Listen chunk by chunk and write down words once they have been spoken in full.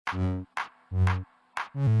Welcome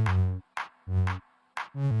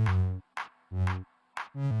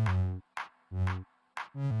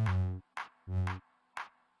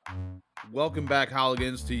back,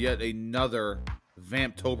 Holligans, to yet another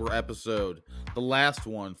Vamptober episode, the last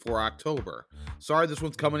one for October. Sorry, this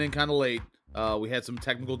one's coming in kind of late. We had some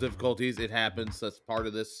technical difficulties. It happens. That's part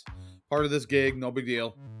of this gig. No big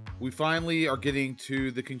deal. We finally are getting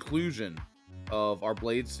to the conclusion of our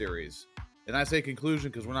Blade series. And I say conclusion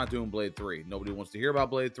because we're not doing Blade 3. Nobody wants to hear about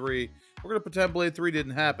Blade 3. We're going to pretend Blade 3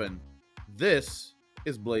 didn't happen. This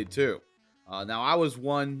is Blade 2. Now, I was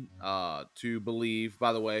one to believe,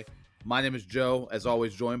 by the way, my name is Joe, as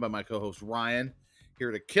always, joined by my co-host Ryan,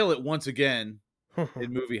 here to kill it once again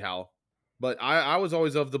in Movie Howl. But I was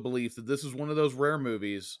always of the belief that this is one of those rare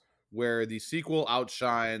movies where the sequel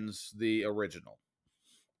outshines the original.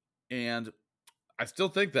 And I still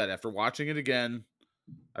think that after watching it again,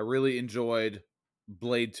 I really enjoyed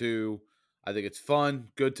Blade 2. I think it's fun,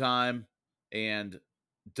 good time, and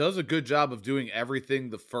does a good job of doing everything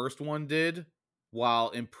the first one did while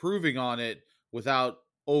improving on it without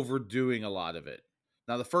overdoing a lot of it.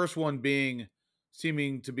 Now, the first one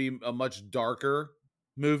seeming to be a much darker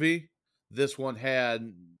movie. This one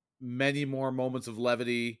had many more moments of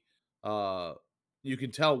levity. You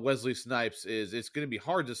can tell Wesley Snipes it's going to be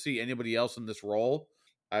hard to see anybody else in this role.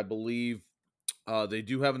 I believe they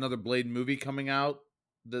do have another Blade movie coming out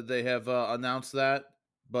that they have announced that.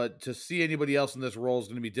 But to see anybody else in this role is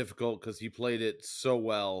going to be difficult because he played it so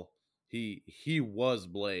well. He was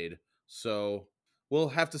Blade. So we'll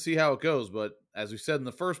have to see how it goes. But as we said in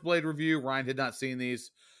the first Blade review, Ryan had not seen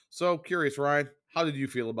these. So curious, Ryan, how did you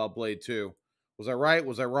feel about Blade 2? Was I right?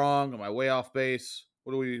 Was I wrong? Am I way off base?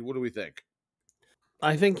 What do we think?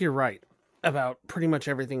 I think you're right about pretty much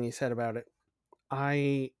everything you said about it.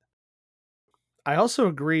 I also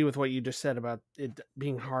agree with what you just said about it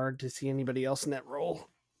being hard to see anybody else in that role.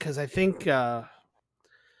 Because I think, I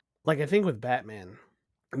think with Batman,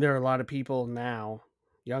 there are a lot of people now,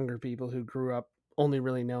 younger people, who grew up only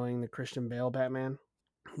really knowing the Christian Bale Batman.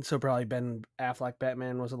 And so probably Ben Affleck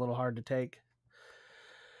Batman was a little hard to take.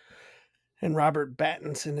 And Robert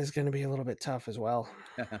Pattinson is going to be a little bit tough as well.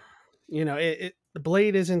 The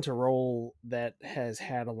Blade isn't a role that has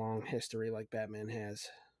had a long history like Batman has,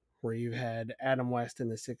 where you had Adam West in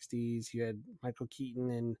the 60s, you had Michael Keaton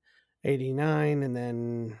in 89, and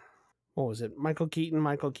then, what was it? Michael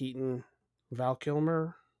Keaton, Val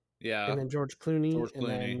Kilmer, Yeah. and then George Clooney, and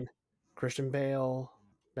then Christian Bale,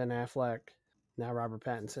 Ben Affleck, now Robert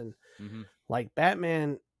Pattinson. Mm-hmm. Like,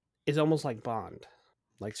 Batman is almost like Bond.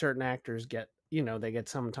 Like, certain actors get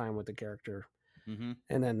some time with the character, mm-hmm.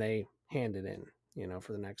 and then they hand it in,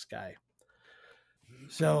 for the next guy.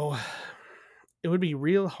 So it would be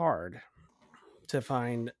real hard to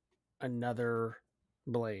find another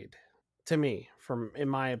Blade, to me, in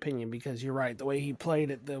my opinion, because you're right, the way he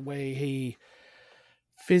played it, the way he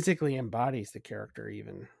physically embodies the character,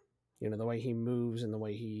 even, the way he moves and the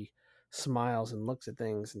way he smiles and looks at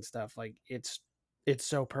things and stuff, like it's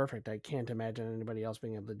so perfect. I can't imagine anybody else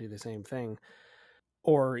being able to do the same thing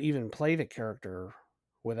or even play the character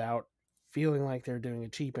without feeling like they're doing a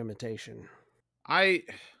cheap imitation. I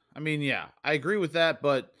mean, yeah, I agree with that,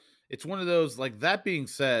 but it's one of those, like, that being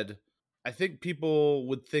said, I think people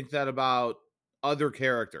would think that about other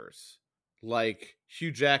characters, like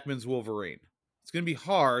Hugh Jackman's Wolverine. It's going to be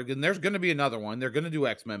hard, and there's going to be another one. They're going to do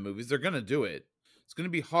X-Men movies. They're going to do it. It's going to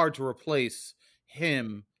be hard to replace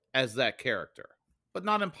him as that character, but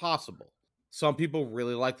not impossible. Some people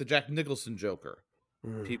really like the Jack Nicholson Joker.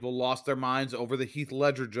 People lost their minds over the Heath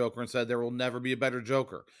Ledger Joker and said there will never be a better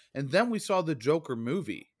Joker. And then we saw the Joker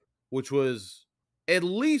movie, which was at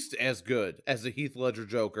least as good as the Heath Ledger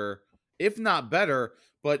Joker, if not better,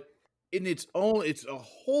 but in its own, it's a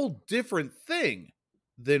whole different thing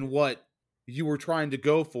than what you were trying to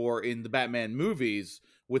go for in the Batman movies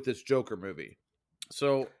with this Joker movie.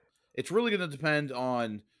 So it's really going to depend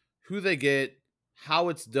on who they get, how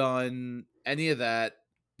it's done, any of that.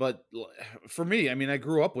 But for me, I mean, I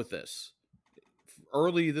grew up with this.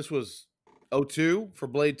 This was 2002 for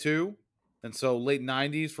Blade 2. And so late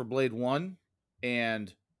 90s for Blade 1.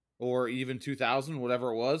 Or even 2000, whatever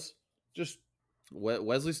it was. Just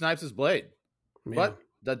Wesley Snipes' Blade. Yeah. But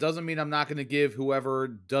that doesn't mean I'm not going to give whoever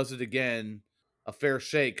does it again a fair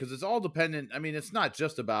shake. Because it's all dependent. I mean, it's not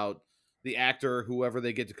just about the actor, whoever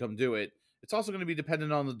they get to come do it. It's also going to be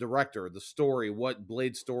dependent on the director, the story, what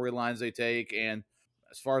Blade storylines they take, and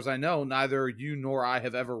as far as I know, neither you nor I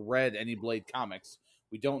have ever read any Blade comics.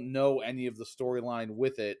 We don't know any of the storyline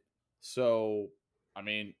with it. So, I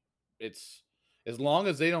mean, it's as long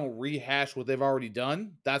as they don't rehash what they've already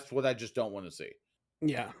done, that's what I just don't want to see.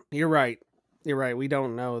 Yeah, you're right. You're right. We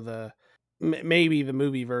don't know maybe the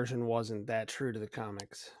movie version wasn't that true to the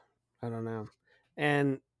comics. I don't know.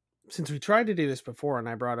 And since we tried to do this before and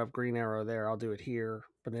I brought up Green Arrow there, I'll do it here,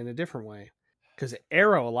 but in a different way. Because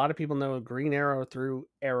Arrow, a lot of people know Green Arrow through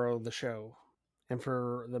Arrow the show. And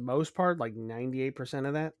for the most part, like 98%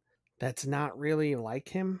 of that's not really like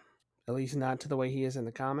him, at least not to the way he is in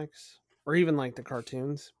the comics or even like the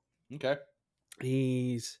cartoons. Okay.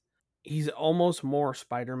 He's almost more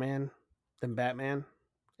Spider-Man than Batman,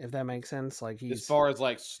 if that makes sense. Like As he's far as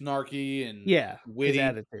like snarky and his witty.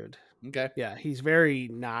 attitude. Okay. Yeah, he's very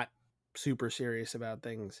not super serious about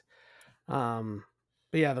things.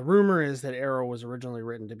 But yeah, the rumor is that Arrow was originally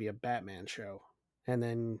written to be a Batman show, and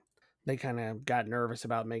then they kind of got nervous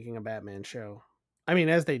about making a Batman show. I mean,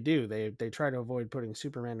 as they do, they try to avoid putting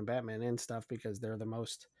Superman and Batman in stuff because they're the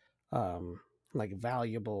most like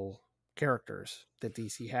valuable characters that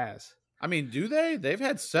DC has. I mean, do they? They've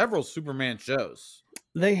had several Superman shows.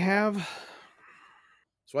 They have.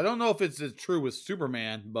 So I don't know if it's as true with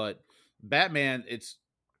Superman, but Batman, it's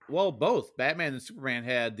well, both. Batman and Superman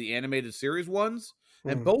had the animated series ones,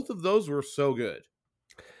 and both of those were so good.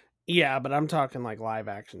 Yeah, but I'm talking like live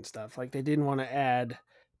action stuff. Like they didn't want to add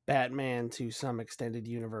Batman to some extended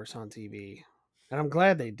universe on TV. And I'm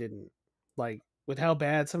glad they didn't. Like with how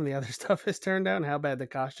bad some of the other stuff has turned out and how bad the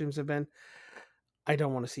costumes have been, I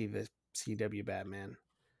don't want to see this CW Batman.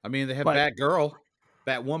 I mean, they have Batgirl,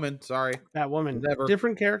 Batwoman, sorry. Batwoman, Whatever.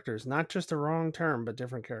 different characters, not just a wrong term, but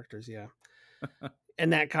different characters, yeah.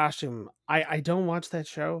 And that costume, I don't watch that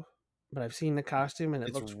show, but I've seen the costume and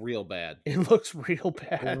it looks real bad. It looks real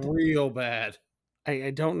bad. Real bad.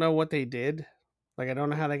 I don't know what they did. Like, I don't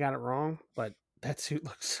know how they got it wrong, but that suit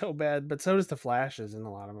looks so bad. But so does the Flashes in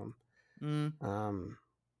a lot of them.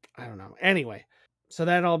 I don't know. Anyway, so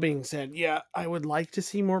that all being said, yeah, I would like to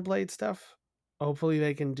see more Blade stuff. Hopefully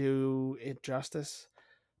they can do it justice.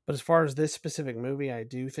 But as far as this specific movie, I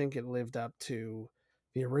do think it lived up to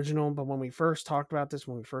the original. But when we first talked about this,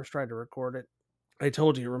 when we first tried to record it, I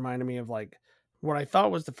told you it reminded me of like what I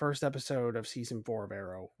thought was the first episode of season 4 of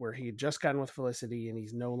Arrow, where he had just gotten with Felicity and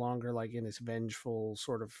he's no longer like in this vengeful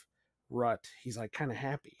sort of rut. He's like kind of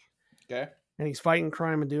happy. Okay. And he's fighting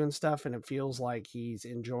crime and doing stuff, and it feels like he's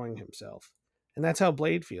enjoying himself. And that's how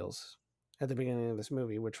Blade feels at the beginning of this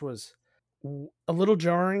movie, which was a little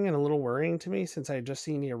jarring and a little worrying to me since I had just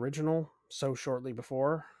seen the original so shortly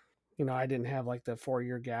before. You know, I didn't have like the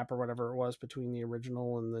 4-year gap or whatever it was between the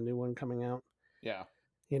original and the new one coming out. Yeah.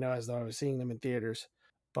 You know, as though I was seeing them in theaters.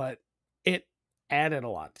 But it added a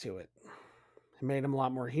lot to it. It made him a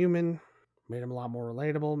lot more human, made him a lot more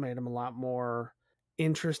relatable, made him a lot more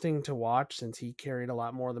interesting to watch since he carried a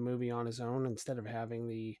lot more of the movie on his own instead of having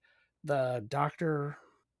the doctor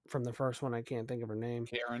from the first one. I can't think of her name.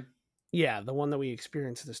 Karen. Yeah, the one that we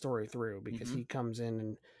experienced the story through, because he comes in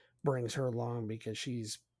and brings her along because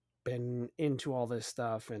she's been into all this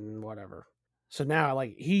stuff and whatever. So now,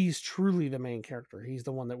 like, he's truly the main character. He's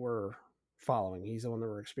the one that we're following. He's the one that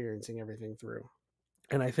we're experiencing everything through.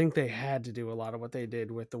 And I think they had to do a lot of what they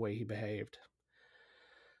did with the way he behaved.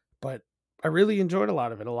 But I really enjoyed a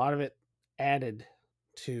lot of it. A lot of it added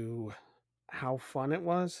to how fun it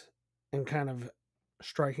was and kind of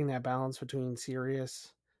striking that balance between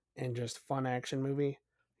serious and just fun action movie.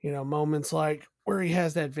 You know, moments like where he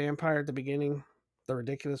has that vampire at the beginning, the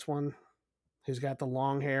ridiculous one, who's got the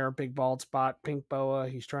long hair, big bald spot, pink boa.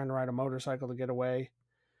 He's trying to ride a motorcycle to get away.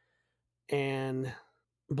 And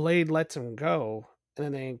Blade lets him go, and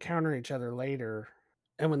then they encounter each other later.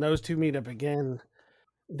 And when those two meet up again,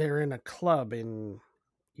 they're in a club in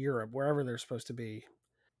Europe, wherever they're supposed to be.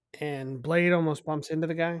 And Blade almost bumps into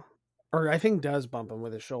the guy, or I think does bump him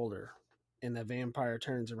with his shoulder. And the vampire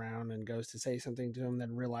turns around and goes to say something to him,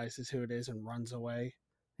 then realizes who it is and runs away.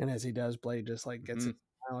 And as he does, Blade just like gets a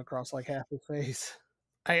smile across like half his face.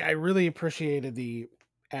 I really appreciated the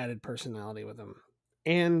added personality with him,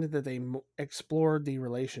 and that they explored the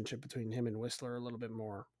relationship between him and Whistler a little bit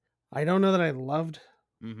more. I don't know that I loved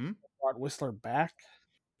brought Whistler back,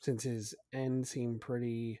 since his end seemed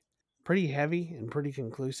pretty heavy and pretty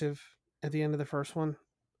conclusive at the end of the first one.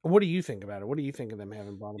 What do you think about it? What do you think of them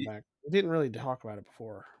having brought him back? We didn't really talk about it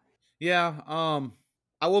before. Yeah,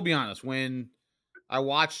 I will be honest. When I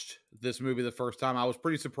watched this movie the first time, I was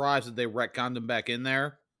pretty surprised that they retconned him back in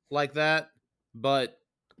there like that. But,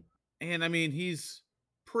 and I mean, he's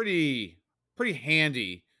pretty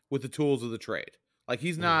handy with the tools of the trade. Like,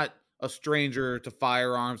 he's not a stranger to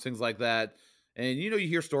firearms, things like that. And, you know, you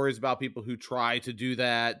hear stories about people who try to do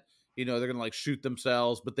that. You know, they're going to like shoot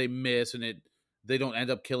themselves, but they miss, and they don't end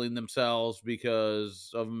up killing themselves because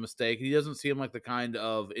of a mistake. He doesn't seem like the kind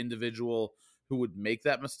of individual who would make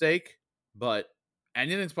that mistake, but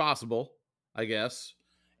anything's possible, I guess.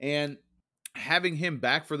 And having him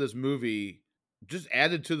back for this movie just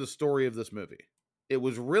added to the story of this movie. It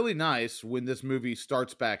was really nice when this movie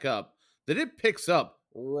starts back up that it picks up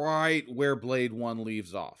right where Blade 1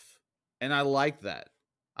 leaves off. And I like that.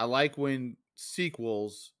 I like when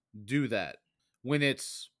sequels do that, when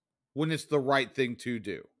it's the right thing to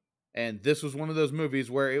do. And this was one of those movies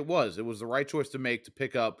where it was the right choice to make, to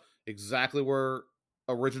pick up exactly where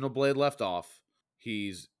original Blade left off.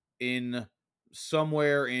 He's in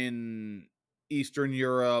somewhere in Eastern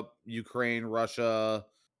Europe, Ukraine, Russia,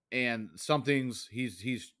 and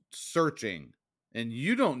he's searching. And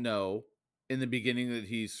you don't know in the beginning that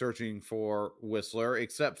he's searching for Whistler,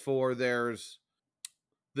 except for there's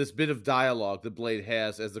this bit of dialogue that Blade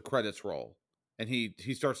has as the credits roll. And he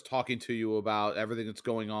starts talking to you about everything that's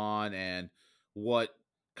going on, and what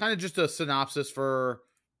kind of just a synopsis for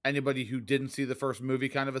anybody who didn't see the first movie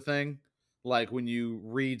kind of a thing. Like when you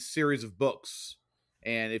read series of books,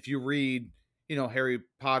 and if you read, Harry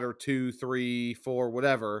Potter 2, 3, 4,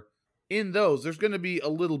 whatever, in those, there's going to be a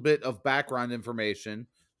little bit of background information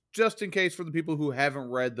just in case for the people who haven't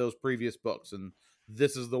read those previous books. And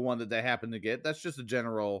this is the one that they happen to get. That's just a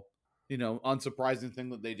general, unsurprising thing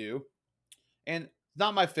that they do. And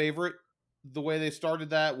not my favorite, the way they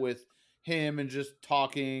started that with him and just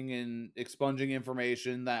talking and expunging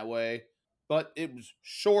information that way. But it was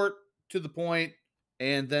short, to the point,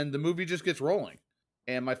 and then the movie just gets rolling.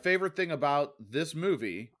 And my favorite thing about this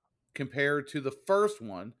movie, compared to the first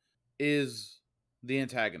one, is the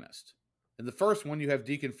antagonist. In the first one, you have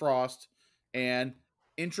Deacon Frost, and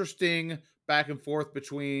interesting back and forth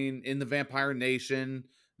between, in the Vampire Nation,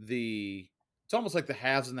 it's almost like the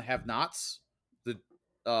haves and the have-nots. The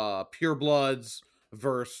purebloods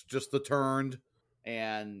versus just the turned,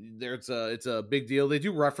 and it's a big deal. They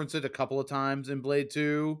do reference it a couple of times in Blade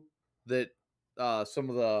 2, that some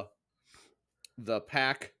of the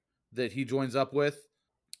pack that he joins up with,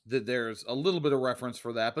 that there's a little bit of reference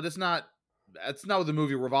for that, but it's not what the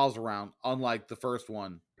movie revolves around, unlike the first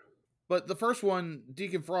one. But the first one,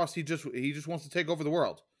 Deacon Frost, he just wants to take over the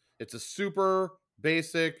world. It's a super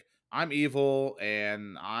basic, I'm evil,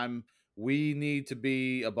 and we need to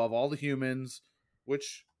be above all the humans,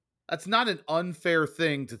 which that's not an unfair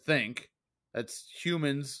thing to think. That's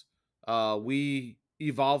humans. We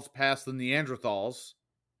evolved past the Neanderthals,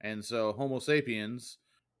 and so Homo sapiens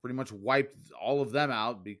pretty much wiped all of them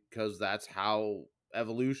out, because that's how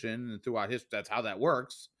evolution and throughout history, that's how that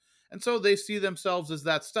works. And so they see themselves as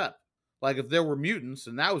that step. Like if there were mutants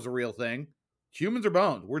and that was a real thing, humans are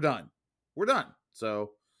boned. We're done.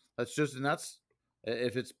 So that's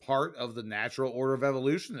if it's part of the natural order of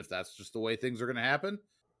evolution, if that's just the way things are going to happen.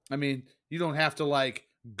 I mean, you don't have to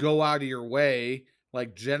go out of your way,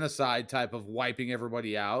 like genocide type of wiping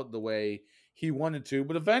everybody out the way he wanted to,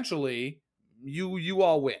 but eventually you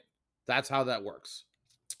all win. That's how that works.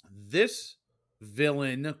 This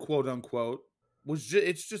villain, quote unquote,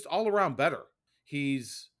 it's just all around better.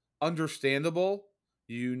 He's understandable.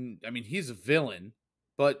 He's a villain,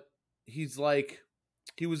 but he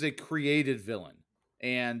was a created villain,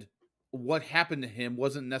 and what happened to him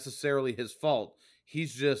wasn't necessarily his fault.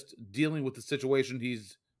 He's just dealing with the situation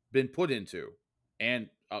he's been put into, and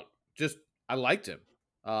I liked him.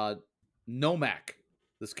 Nomak,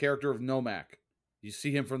 this character of Nomak, you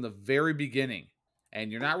see him from the very beginning,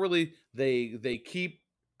 and you're not really, they keep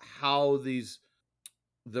how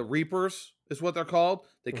the Reapers is what they're called.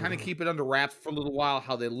 They kind of keep it under wraps for a little while,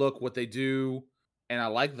 how they look, what they do. And I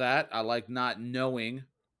like that. I like not knowing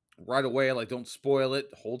right away, don't spoil it,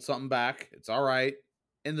 hold something back. It's all right.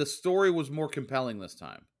 And the story was more compelling this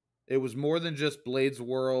time. It was more than just Blade's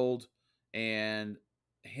world and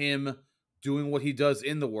him doing what he does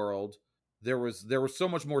in the world. There was so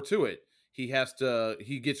much more to it. He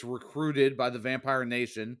gets recruited by the Vampire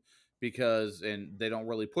Nation because, and they don't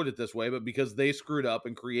really put it this way, but because they screwed up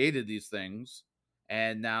and created these things,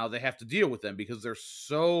 and now they have to deal with them because they're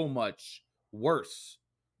so much worse.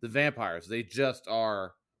 The vampires, they just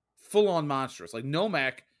are full on monstrous.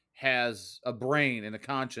 Nomak has a brain and a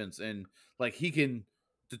conscience, and he can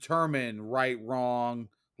determine right, wrong.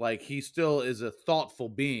 He still is a thoughtful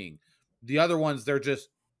being. The other ones, they're just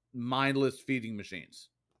mindless feeding machines.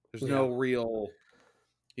 There's no real,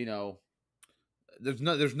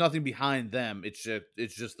 there's nothing behind them. It's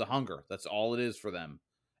just the hunger. That's all it is for them.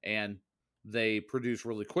 And they produce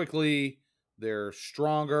really quickly. They're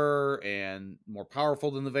stronger and more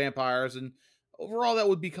powerful than the vampires, and overall that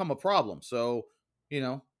would become a problem. So,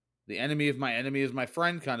 the enemy of my enemy is my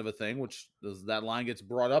friend kind of a thing, which that line gets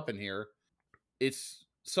brought up in here. It's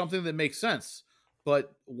something that makes sense.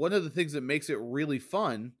 But one of the things that makes it really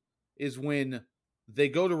fun is when they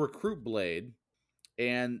go to recruit Blade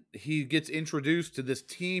and he gets introduced to this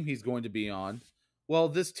team he's going to be on. Well,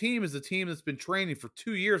 this team is a team that's been training for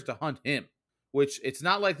 2 years to hunt him, which it's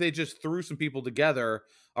not like they just threw some people together.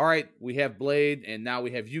 All right, we have Blade, and now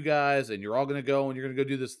we have you guys, and you're all going to go and you're going to go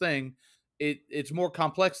do this thing. It's more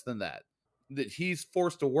complex than that. That he's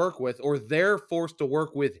forced to work with, or they're forced to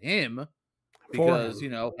work with him because,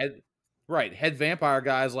 head vampire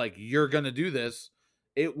guys like, you're going to do this.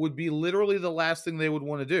 It would be literally the last thing they would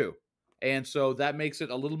want to do. And so that makes it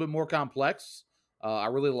a little bit more complex. I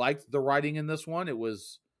really liked the writing in this one. It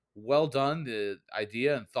was well done, the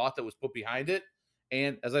idea and thought that was put behind it.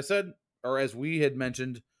 And as I said, or as we had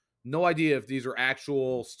mentioned, no idea if these are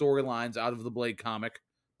actual storylines out of the Blade comic.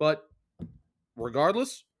 But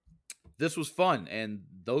regardless, this was fun. And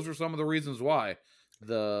those are some of the reasons why.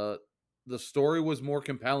 The story was more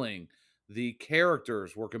compelling. The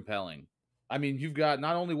characters were compelling. I mean, you've got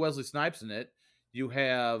not only Wesley Snipes in it, you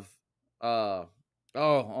have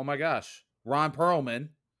oh my gosh, Ron Perlman,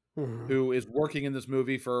 who is working in this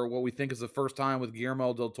movie for what we think is the first time with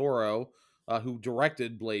Guillermo del Toro, who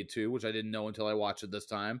directed Blade 2, which I didn't know until I watched it this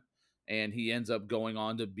time. And he ends up going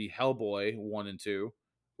on to be Hellboy 1 and 2,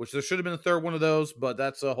 which there should have been a third one of those, but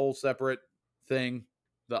that's a whole separate thing.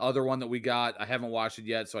 The other one that we got, I haven't watched it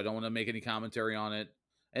yet, so I don't want to make any commentary on it.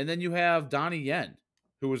 And then you have Donnie Yen,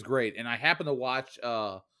 who was great. And I happened to watch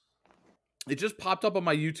it just popped up on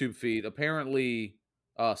my YouTube feed. Apparently,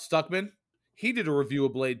 Stuckman, he did a review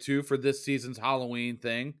of Blade 2 for this season's Halloween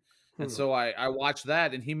thing. And so I watched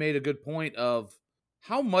that, and he made a good point of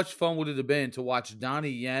how much fun would it have been to watch Donnie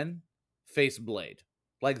Yen face Blade?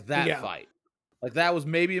 Like that fight. Like that was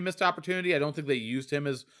maybe a missed opportunity. I don't think they used him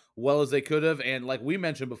as well as they could have. And like we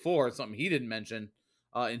mentioned before, something he didn't mention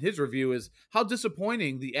in his review is how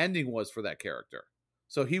disappointing the ending was for that character.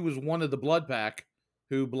 So he was one of the Blood Pack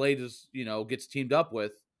who Blade is, gets teamed up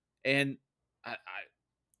with, and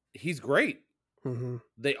he's great. Mm-hmm.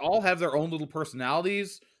 They all have their own little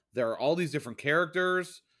personalities. There are all these different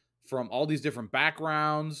characters from all these different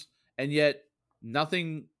backgrounds, and yet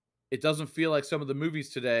it doesn't feel like some of the movies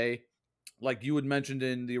today, like you had mentioned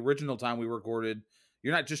in the original time we recorded,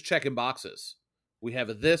 you're not just checking boxes. We have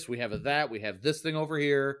a this, we have a that, we have this thing over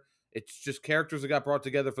here. It's just characters that got brought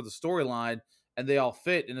together for the storyline, and they all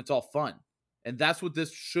fit, and it's all fun. And that's what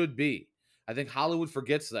this should be. I think Hollywood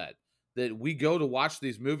forgets that we go to watch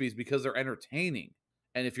these movies because they're entertaining.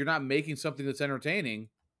 And if you're not making something that's entertaining,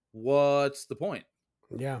 what's the point?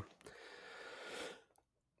 Yeah.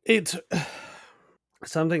 It's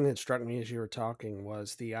something that struck me as you were talking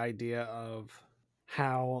was the idea of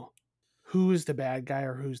how who is the bad guy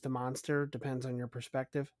or who's the monster depends on your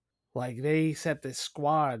perspective. Like they set this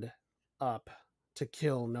squad up to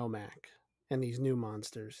kill Nomak and these new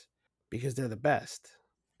monsters because they're the best.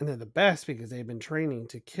 And they're the best because they've been training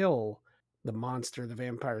to kill the monster the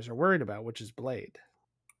vampires are worried about, which is Blade.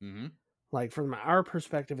 Mm-hmm. Like from our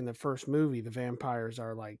perspective in the first movie, the vampires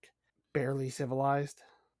are like barely civilized.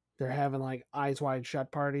 They're having like eyes wide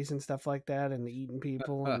shut parties and stuff like that, and eating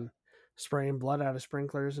people and spraying blood out of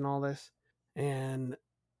sprinklers and all this. And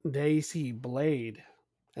they see Blade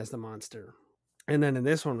as the monster. And then in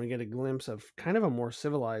this one, we get a glimpse of kind of a more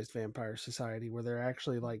civilized vampire society where they're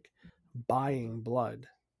actually like buying blood,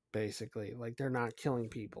 basically. Like they're not killing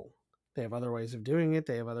people. They have other ways of doing it.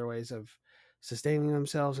 They have other ways of sustaining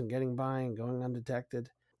themselves and getting by and going undetected.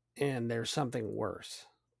 And there's something worse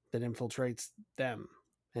that infiltrates them.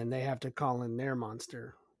 And they have to call in their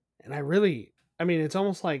monster. And it's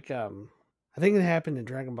almost like, I think it happened in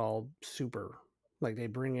Dragon Ball Super. Like they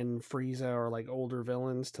bring in Frieza or like older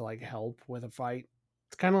villains to like help with a fight.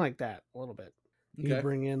 It's kind of like that a little bit. Okay. You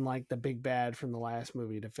bring in like the big bad from the last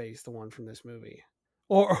movie to face the one from this movie.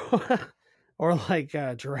 Or like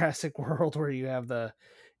Jurassic World where you have the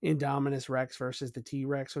Indominus Rex versus the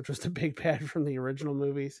T-Rex, which was the big bad from the original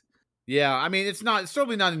movies. Yeah, I mean, it's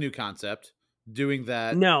certainly not a new concept doing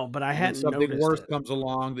that. No, but I hadn't something noticed worse it. Comes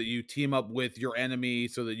along that you team up with your enemy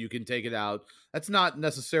so that you can take it out. That's not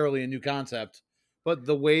necessarily a new concept, but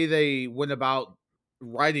the way they went about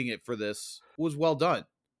writing it for this was well done.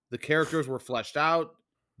 The characters were fleshed out.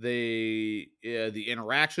 The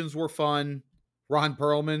interactions were fun. Ron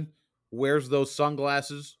Perlman wears those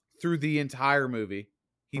sunglasses through the entire movie.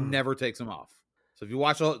 He never takes them off. So if you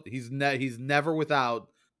watch, he's never without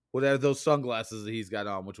whatever those sunglasses that he's got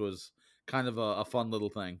on, which was kind of a fun little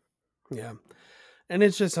thing. Yeah. And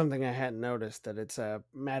it's just something I hadn't noticed, that it's a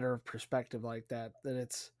matter of perspective like that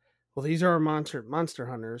it's, well, these are monster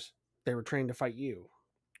hunters. They were trained to fight you.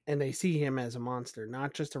 And they see him as a monster,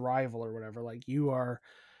 not just a rival or whatever. Like, you are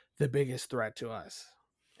the biggest threat to us.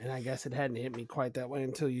 And I guess it hadn't hit me quite that way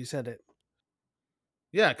until you said it.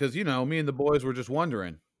 Yeah, because, me and the boys were just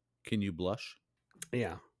wondering, can you blush?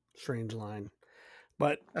 Yeah, strange line.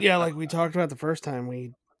 But yeah, like we talked about the first time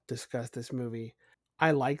we discussed this movie,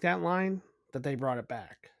 I like that line that they brought it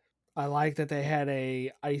back. I like that they had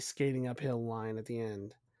a ice skating uphill line at the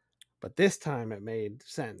end. But this time it made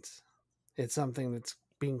sense. It's something that's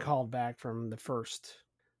being called back from the first,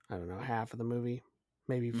 I don't know, half of the movie,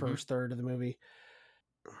 maybe first third of the movie.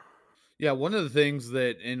 Yeah, one of the things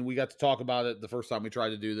that, and we got to talk about it the first time we tried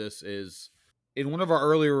to do this, is in one of our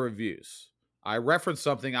earlier reviews, I referenced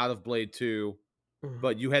something out of Blade 2,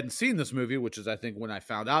 but you hadn't seen this movie, which is, I think, when I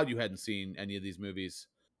found out you hadn't seen any of these movies.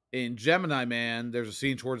 In Gemini Man, there's a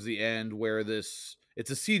scene towards the end where it's a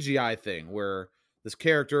CGI thing where this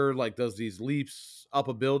character like does these leaps up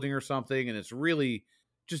a building or something, and it's really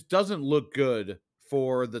just doesn't look good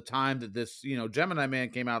for the time that this, Gemini Man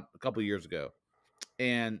came out a couple of years ago.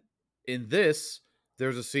 And in this,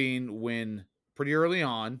 there's a scene when pretty early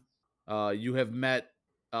on, you have met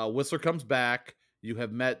Whistler comes back. You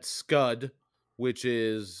have met Scud, which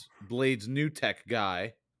is Blade's new tech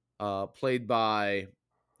guy, played by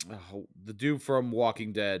the dude from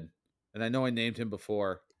Walking Dead. And I know I named him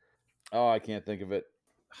before. Oh, I can't think of it.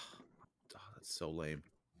 Oh, that's so lame.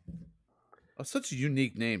 Oh, such a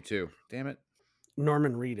unique name, too. Damn it.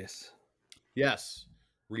 Norman Reedus. Yes,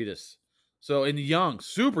 Reedus. So, and young,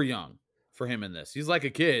 super young for him in this. He's like a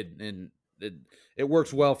kid, and it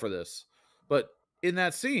works well for this. But in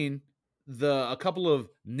that scene, a couple of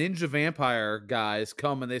ninja vampire guys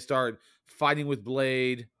come and they start fighting with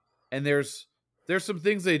Blade, and there's some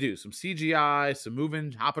things they do, some CGI, some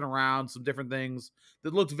moving, hopping around, some different things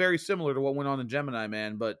that looked very similar to what went on in Gemini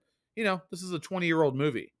Man. But this is a 20-year-old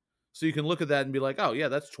movie, so you can look at that and be like, oh yeah,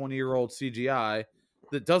 that's 20-year-old CGI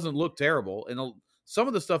that doesn't look terrible, and some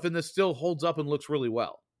of the stuff in this still holds up and looks really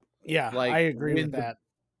well. Yeah, like, I agree with that.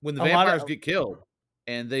 When the vampires get killed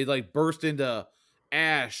and they like burst into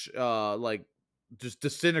ash, like just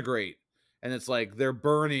disintegrate, and it's like they're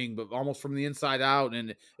burning, but almost from the inside out,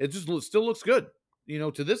 and it just still looks good.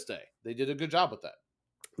 To this day, they did a good job with that.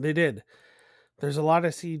 They did. There's a lot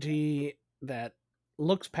of CG that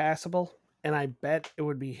looks passable, and I bet it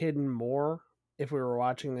would be hidden more if we were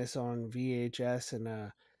watching this on VHS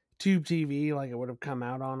and Tube TV, like it would have come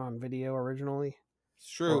out on video originally. It's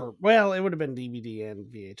true. Well, it would have been DVD and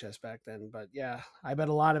VHS back then, but yeah, I bet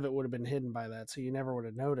a lot of it would have been hidden by that, so you never would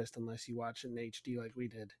have noticed unless you watched it in HD like we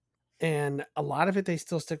did. And a lot of it, they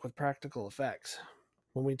still stick with practical effects.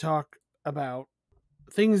 When we talk about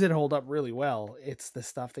things that hold up really well, it's the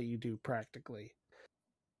stuff that you do practically.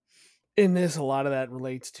 In this, a lot of that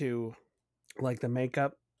relates to like the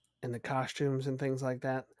makeup and the costumes and things like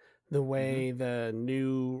that. The way the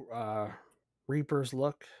new Reapers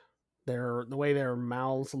look, the way their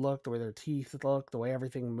mouths look, the way their teeth look, the way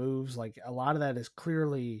everything moves, like a lot of that is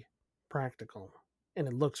clearly practical. And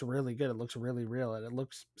it looks really good. It looks really real. And it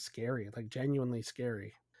looks scary, like genuinely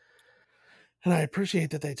scary. And I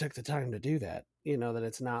appreciate that they took the time to do that. That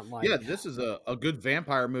it's not like... Yeah, this is a good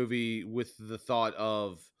vampire movie with the thought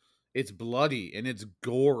of it's bloody and it's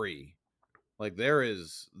gory. Like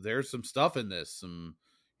there's some stuff in this, some,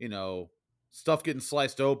 stuff getting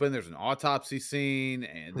sliced open. There's an autopsy scene,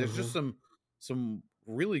 and there's just some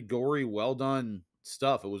really gory, well done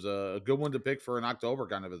stuff. It was a good one to pick for an October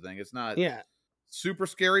kind of a thing. It's not super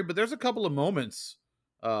scary, but there's a couple of moments.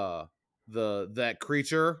 That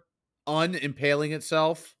creature unimpaling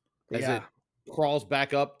itself as it crawls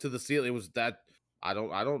back up to the ceiling. It was that I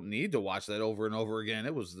don't need to watch that over and over again.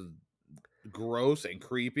 It was gross and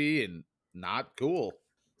creepy and not cool.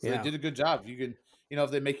 So they did a good job. You can, if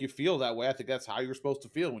they make you feel that way, I think that's how you're supposed to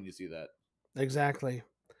feel when you see that. Exactly.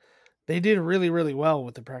 They did really, really well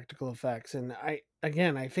with the practical effects. And I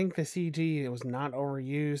think the CG, it was not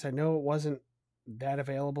overused. I know it wasn't that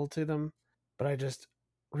available to them, but I just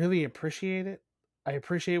really appreciate it. I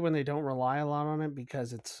appreciate when they don't rely a lot on it,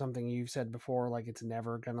 because it's something you've said before, like it's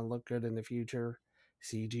never going to look good in the future.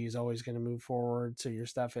 CG is always going to move forward. So your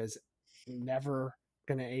stuff is never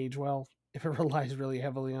going to age well if it relies really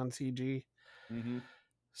heavily on CG.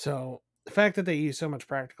 So the fact that they use so much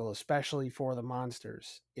practical, especially for the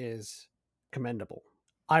monsters, is commendable.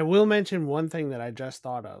 I will mention one thing that I just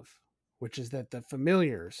thought of, which is that the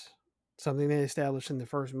familiars, something they established in the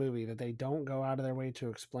first movie that they don't go out of their way to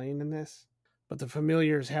explain in this, but the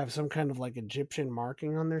familiars have some kind of like Egyptian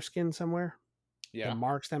marking on their skin somewhere. That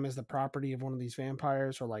marks them as the property of one of these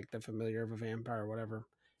vampires, or like the familiar of a vampire or whatever.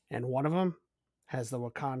 And one of them has the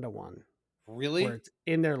Wakanda one. Really? Where it's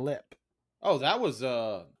in their lip. Oh, that was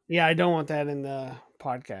Yeah, I don't want that in the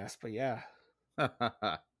podcast, but yeah.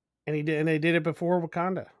 And they did it before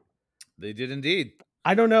Wakanda. They did indeed.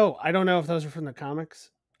 I don't know. I don't know if those are from the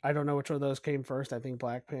comics. I don't know which one of those came first. I think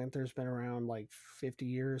Black Panther's been around like 50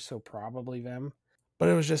 years, so probably them. But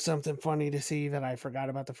it was just something funny to see that I forgot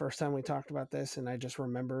about the first time we talked about this, and I just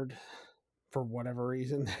remembered for whatever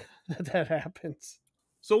reason that happens.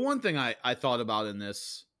 So one thing I thought about in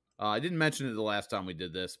this, I didn't mention it the last time we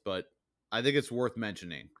did this, but I think it's worth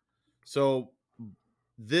mentioning. So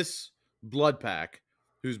this Blood Pack,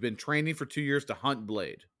 who's been training for 2 years to hunt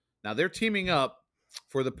Blade, now they're teaming up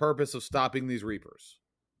for the purpose of stopping these Reapers.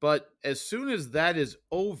 But as soon as that is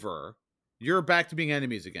over, you're back to being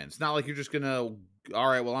enemies again. It's not like you're just gonna, all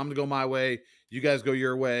right, well, I'm gonna go my way, you guys go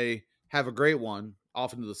your way, have a great one,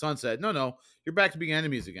 off into the sunset. No, you're back to being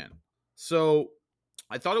enemies again. So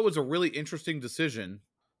I thought it was a really interesting decision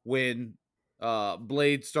when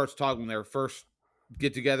Blade starts talking their first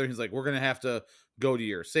get together. He's like, we're going to have to go to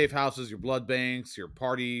your safe houses, your blood banks, your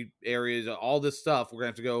party areas, all this stuff. We're going to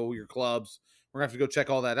have to go your clubs. We're going to have to go check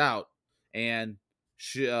all that out. And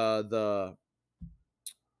the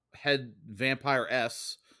head vampire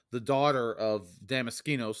S, the daughter of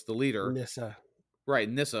Damaskinos, the leader, Nissa. Right,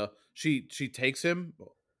 Nissa, she takes him,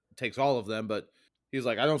 takes all of them, but he's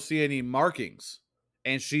like, I don't see any markings.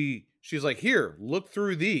 And she's like, here, look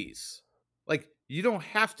through these. Like, you don't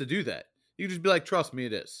have to do that. You just be like, trust me,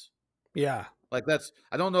 it is. Yeah. Like, that's,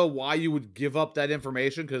 I don't know why you would give up that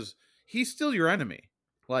information, because he's still your enemy.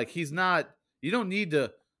 Like, he's not, you don't need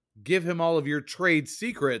to give him all of your trade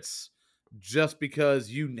secrets just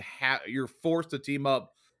because you're forced to team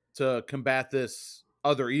up to combat this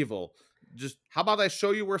other evil. Just, how about I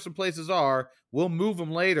show you where some places are? We'll move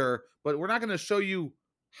them later, but we're not going to show you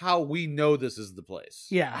how we know this is the place.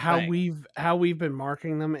 Yeah, how we've been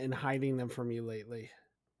marking them and hiding them from you lately.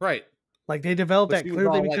 Right. Like, they developed But that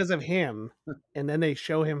clearly because of him, and then they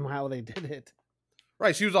show him how they did it.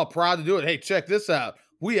 Right. She was all proud to do it. Hey, check this out.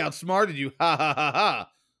 We outsmarted you. Ha ha ha ha.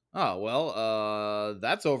 Oh, well,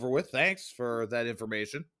 that's over with. Thanks for that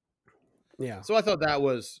information. Yeah. So I thought that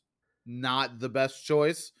was not the best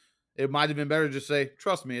choice. It might have been better to just say,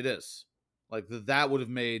 trust me, it is. Like, that would have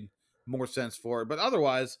made more sense for it. But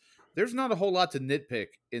otherwise, there's not a whole lot to nitpick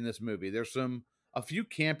in this movie. There's a few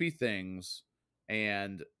campy things,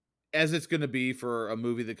 and as it's going to be for a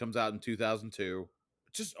movie that comes out in 2002,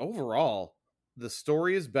 just overall, the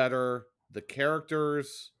story is better. The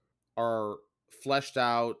characters are fleshed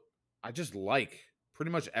out. I just like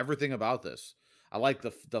pretty much everything about this. I like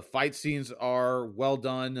the fight scenes are well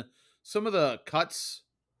done. Some of the cuts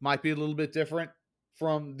might be a little bit different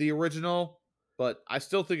from the original, but I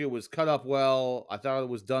still think it was cut up well. I thought it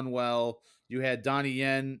was done well. You had Donnie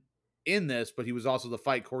Yen in this, but he was also the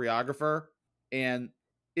fight choreographer. And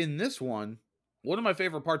in this one of my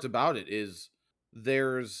favorite parts about it is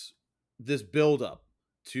there's this build up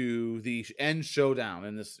to the end showdown.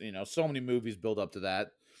 And this, so many movies build up to that,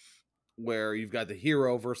 where you've got the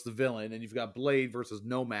hero versus the villain, and you've got Blade versus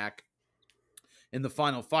Nomak in the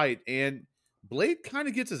final fight, and Blade kind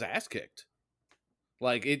of gets his ass kicked.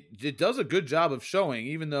 Like, it does a good job of showing,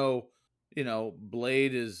 even though,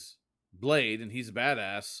 Blade is Blade and he's a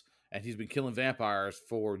badass and he's been killing vampires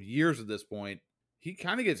for years at this point, he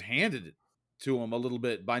kind of gets handed to him a little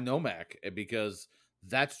bit by Nomak, because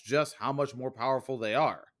that's just how much more powerful they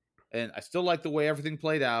are. And I still like the way everything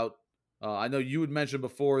played out. I know you had mentioned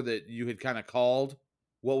before that you had kind of called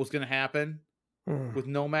what was going to happen with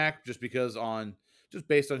Nomak, just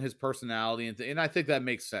based on his personality, and I think that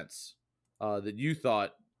makes sense. That you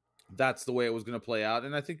thought that's the way it was going to play out,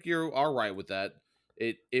 and I think you are right with that.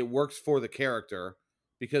 It works for the character,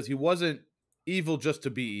 because he wasn't evil just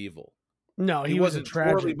to be evil. No, he wasn't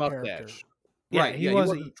tragic mustache. Character. Right? Yeah, he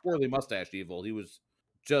wasn't twirly mustache evil. He was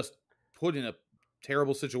just put in a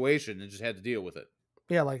terrible situation and just had to deal with it.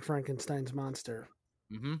 Yeah, like Frankenstein's monster.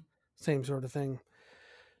 Mm-hmm. Same sort of thing.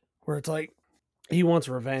 Where it's like, he wants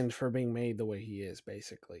revenge for being made the way he is,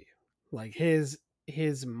 basically. Like, his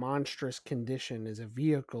monstrous condition is a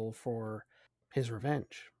vehicle for his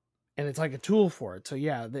revenge. And it's like a tool for it. So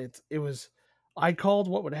yeah, I called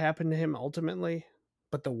what would happen to him ultimately,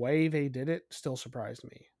 but the way they did it still surprised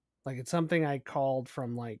me. Like, it's something I called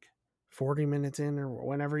from like 40 minutes in, or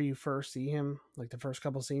whenever you first see him, like the first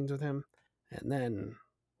couple scenes with him. And then,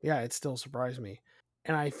 yeah, it still surprised me.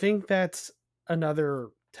 And I think that's another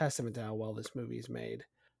testament to how well this movie is made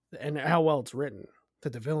and how well it's written,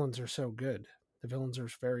 that the villains are so good. The villains are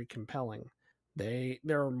very compelling.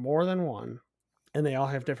 There are more than one, and they all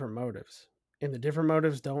have different motives. And the different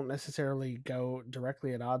motives don't necessarily go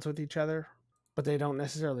directly at odds with each other, but they don't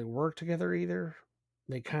necessarily work together either.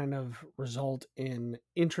 They kind of result in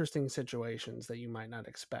interesting situations that you might not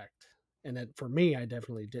expect. and that for me, I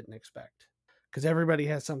definitely didn't expect, because everybody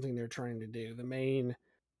has something they're trying to do. The main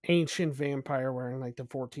ancient vampire wearing like the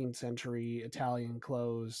 14th century Italian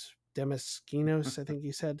clothes, Demaskinos, I think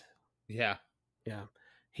you said. Yeah. Yeah,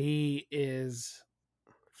 he is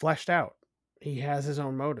fleshed out. He has his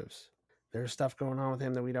own motives. There's stuff going on with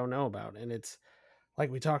him that we don't know about, and it's like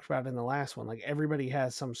we talked about in the last one. Like everybody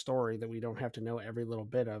has some story that we don't have to know every little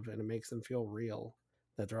bit of, and it makes them feel real.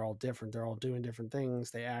 That they're all different. They're all doing different things.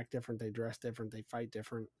 They act different. They dress different. They fight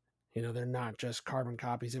different. You know, they're not just carbon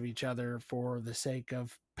copies of each other for the sake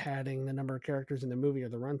of padding the number of characters in the movie or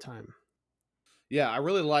the runtime. Yeah, I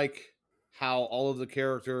really like how all of the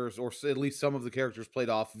characters, or at least some of the characters, played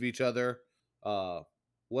off of each other.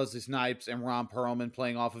 Wesley Snipes and Ron Perlman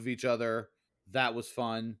playing off of each other. That was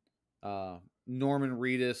fun. Norman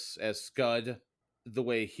Reedus as Scud, the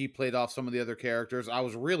way he played off some of the other characters.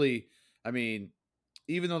 I mean,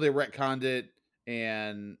 even though they retconned it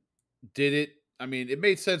and did it, I mean, it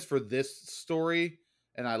made sense for this story,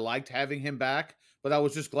 and I liked having him back, but I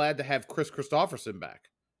was just glad to have Chris Christopherson back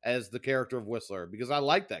as the character of Whistler, because I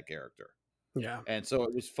like that character. Yeah. And so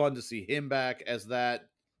it was fun to see him back as that.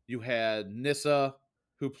 You had Nyssa,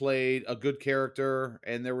 who played a good character,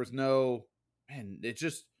 and there was no, man,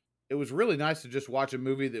 it was really nice to just watch a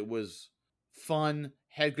movie that was fun,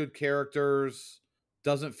 had good characters,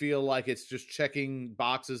 doesn't feel like it's just checking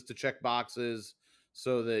boxes to check boxes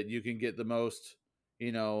so that you can get the most,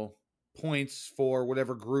 points for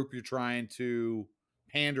whatever group you're trying to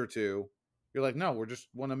pander to. You're like, no, we just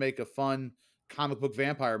want to make a fun comic book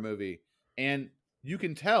vampire movie. And you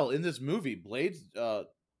can tell in this movie, Blade 2,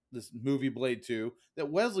 that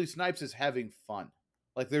Wesley Snipes is having fun.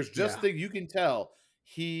 Like there's just you can tell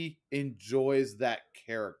he enjoys that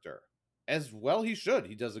character as well. He should.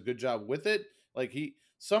 He does a good job with it. Like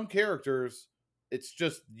some characters, it's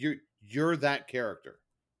just you're that character.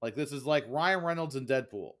 Like this is like Ryan Reynolds in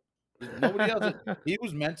Deadpool. Nobody else. He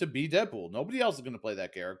was meant to be Deadpool. Nobody else is going to play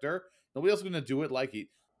that character. Nobody else is going to do it like he.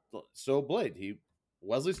 So Blade,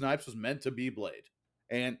 Wesley Snipes was meant to be Blade,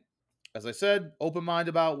 and as I said, open mind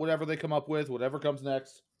about whatever they come up with, whatever comes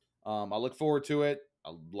next. I look forward to it.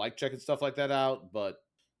 I like checking stuff like that out, but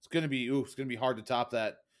it's gonna be hard to top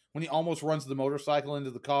that when he almost runs the motorcycle into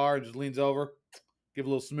the car and just leans over, give a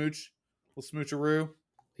little smoocheroo.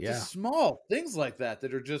 Yeah, just small things like that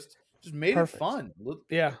are just made Perfect. It fun.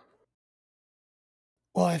 Yeah.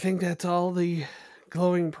 Well, I think that's all the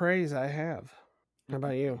glowing praise I have. How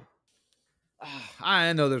about you?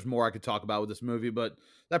 I know there's more I could talk about with this movie, but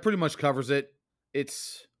that pretty much covers it.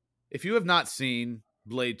 If you have not seen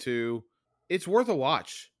Blade 2, it's worth a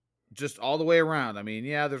watch. Just all the way around. I mean,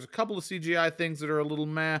 yeah, there's a couple of CGI things that are a little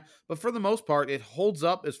meh, but for the most part, it holds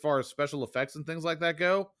up as far as special effects and things like that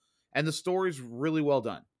go. And the story's really well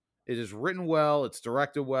done. It is written well. It's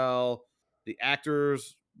directed well. The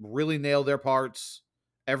actors really nail their parts.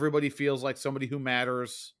 Everybody feels like somebody who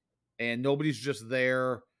matters, and nobody's just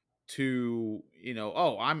there to,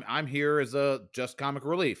 I'm here as a just comic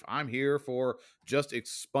relief. I'm here for just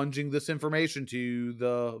expunging this information to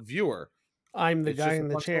the viewer. I'm the guy in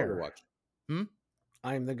the chair.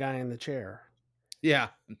 I'm the guy in the chair. Yeah.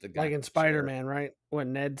 Like in Spider-Man, right?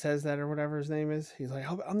 When Ned says that or whatever his name is, he's like,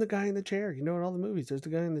 I'm the guy in the chair. You know, in all the movies, there's the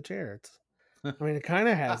guy in the chair. I mean, it kind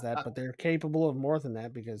of has that, but they're capable of more than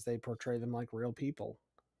that because they portray them like real people.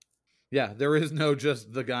 Yeah, there is no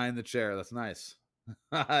just the guy in the chair. That's nice.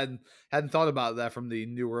 I hadn't thought about that from the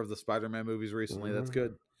newer of the Spider-Man movies recently. Mm-hmm. That's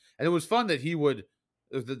good. And it was fun that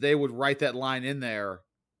they would write that line in there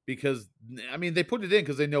because, I mean, they put it in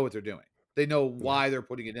because they know what they're doing. They know why they're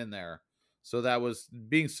putting it in there. So that was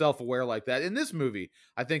being self-aware like that. In this movie,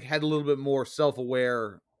 I think had a little bit more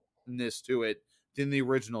self-awareness to it than the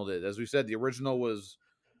original did. As we said, the original was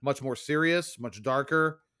much more serious, much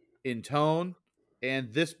darker in tone.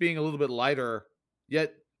 And this being a little bit lighter,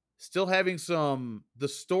 yet still having the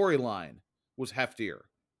storyline was heftier.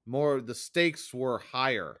 The stakes were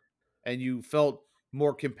higher, and you felt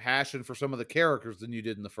more compassion for some of the characters than you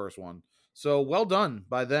did in the first one. So well done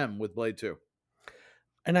by them with Blade 2.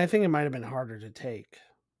 And I think it might have been harder to take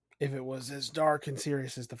if it was as dark and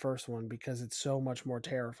serious as the first one, because it's so much more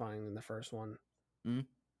terrifying than the first one. Mm-hmm.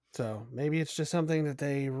 So maybe it's just something that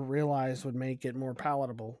they realized would make it more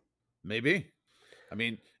palatable. Maybe. I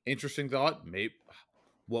mean, interesting thought. Maybe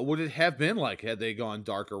what would it have been like had they gone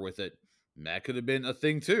darker with it? That could have been a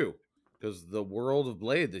thing too, because the world of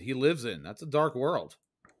Blade that he lives in, that's a dark world.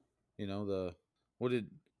 You know, what did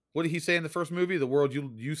he say in the first movie? The world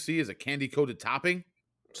you see is a candy-coated topping?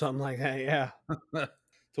 Something like that, yeah.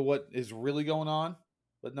 To what is really going on.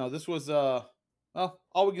 But no, this was all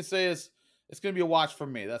we can say is it's going to be a watch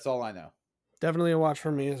from me. That's all I know. Definitely a watch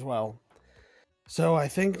from me as well. So I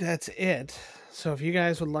think that's it. So if you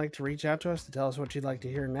guys would like to reach out to us to tell us what you'd like to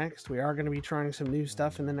hear next, we are going to be trying some new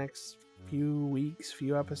stuff in the next few weeks,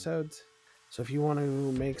 few episodes. So if you want to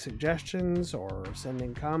make suggestions or send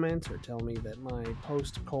in comments or tell me that my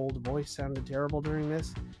post-cold voice sounded terrible during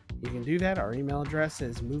this, you can do that. Our email address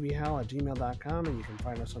is moviehowl@gmail.com, and you can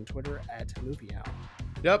find us on Twitter @moviehowl.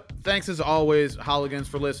 Yep. Thanks as always, Hooligans,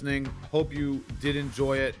 for listening. Hope you did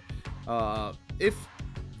enjoy it. If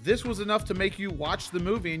this was enough to make you watch the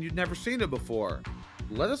movie and you'd never seen it before,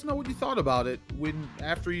 let us know what you thought about it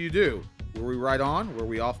after you do. Were we right on? Were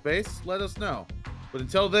we off base? Let us know. But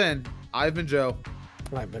until then, I've been Joe.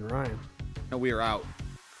 I've been Ryan. And we are out.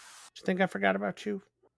 Do you think I forgot about you?